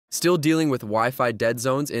Still dealing with Wi-Fi dead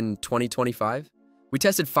zones in 2025? We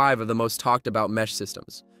tested 5 of the most talked about mesh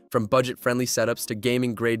systems, from budget-friendly setups to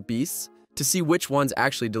gaming-grade beasts, to see which ones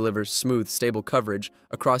actually deliver smooth, stable coverage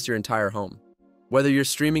across your entire home. Whether you're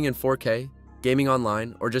streaming in 4K, gaming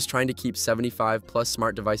online, or just trying to keep 75+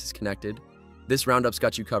 smart devices connected, this roundup's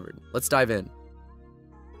got you covered. Let's dive in.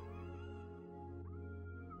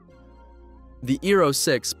 The Eero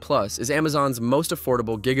 6 Plus is Amazon's most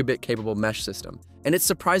affordable gigabit-capable mesh system, and it's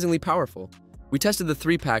surprisingly powerful. We tested the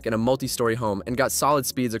 3-pack in a multi-story home and got solid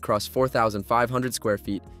speeds across 4,500 square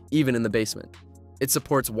feet, even in the basement. It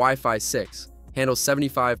supports Wi-Fi 6, handles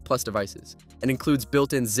 75+ devices, and includes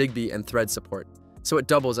built-in Zigbee and Thread support, so it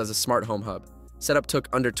doubles as a smart home hub. Setup took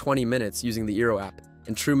under 20 minutes using the Eero app,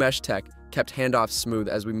 and true mesh tech kept handoffs smooth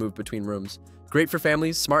as we moved between rooms. Great for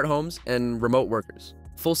families, smart homes, and remote workers.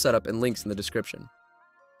 Full setup and links in the description.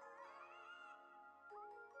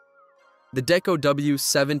 The Deco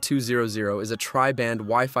W7200 is a tri-band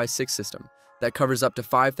Wi-Fi 6 system that covers up to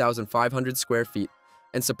 5,500 square feet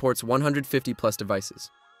and supports 150+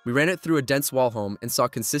 devices. We ran it through a dense wall home and saw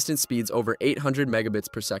consistent speeds over 800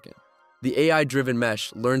 megabits per second. The AI-driven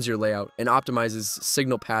mesh learns your layout and optimizes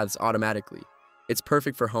signal paths automatically. It's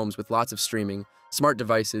perfect for homes with lots of streaming, smart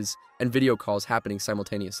devices, and video calls happening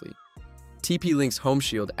simultaneously. TP-Link's Home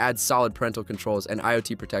Shield adds solid parental controls and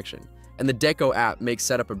IoT protection, and the Deco app makes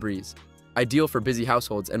setup a breeze. Ideal for busy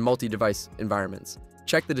households and multi-device environments.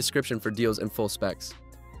 Check the description for deals and full specs.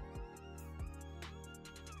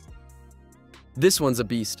 This one's a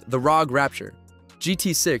beast. The ROG Rapture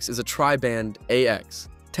GT6 is a tri-band AX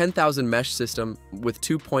 10,000 mesh system with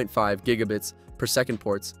 2.5 gigabits per second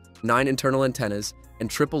ports, 9 internal antennas, and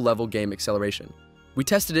triple-level game acceleration. We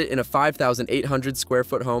tested it in a 5,800 square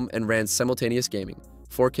foot home and ran simultaneous gaming,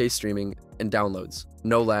 4K streaming, and downloads.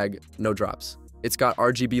 No lag, no drops. It's got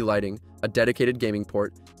RGB lighting, a dedicated gaming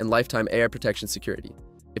port, and lifetime AI protection security.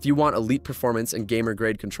 If you want elite performance and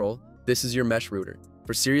gamer-grade control, this is your mesh router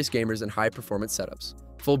for serious gamers and high-performance setups.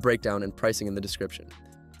 Full breakdown and pricing in the description.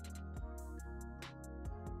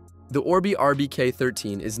 The Orbi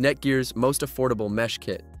RBK13 is Netgear's most affordable mesh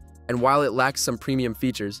kit, and while it lacks some premium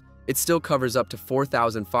features, it still covers up to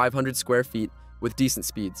 4,500 square feet with decent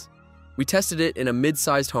speeds. We tested it in a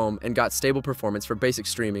mid-sized home and got stable performance for basic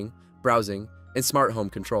streaming, browsing, and smart home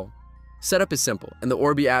control. Setup is simple, and the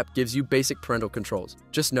Orbi app gives you basic parental controls.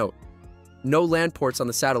 Just note, no LAN ports on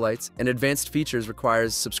the satellites, and advanced features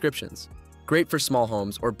requires subscriptions. Great for small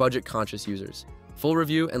homes or budget-conscious users. Full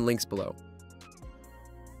review and links below.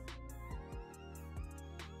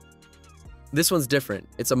 This one's different.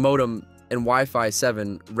 It's a modem and Wi-Fi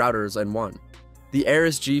 7 routers in one. The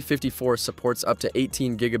ARRIS G54 supports up to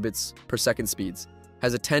 18 gigabits per second speeds,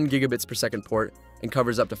 has a 10 gigabits per second port, and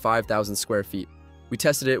covers up to 5,000 square feet. We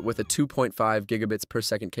tested it with a 2.5 gigabits per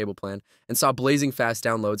second cable plan and saw blazing fast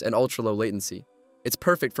downloads and ultra-low latency. It's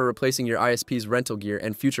perfect for replacing your ISP's rental gear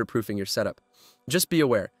and future-proofing your setup. Just be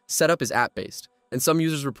aware, setup is app-based, and some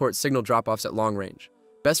users report signal drop-offs at long range.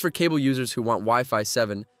 Best for cable users who want Wi-Fi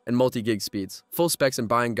 7 and multi-gig speeds. Full specs and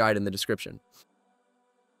buying guide in the description.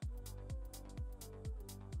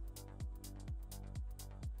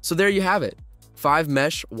 So there you have it. 5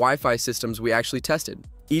 mesh Wi-Fi systems we actually tested,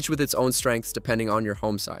 each with its own strengths depending on your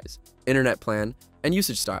home size, internet plan, and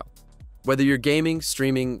usage style. Whether you're gaming,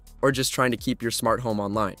 streaming, or just trying to keep your smart home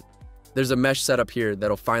online, there's a mesh setup here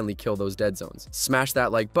that'll finally kill those dead zones. Smash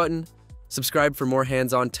that like button, subscribe for more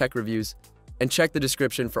hands-on tech reviews, and check the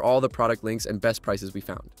description for all the product links and best prices we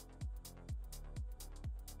found.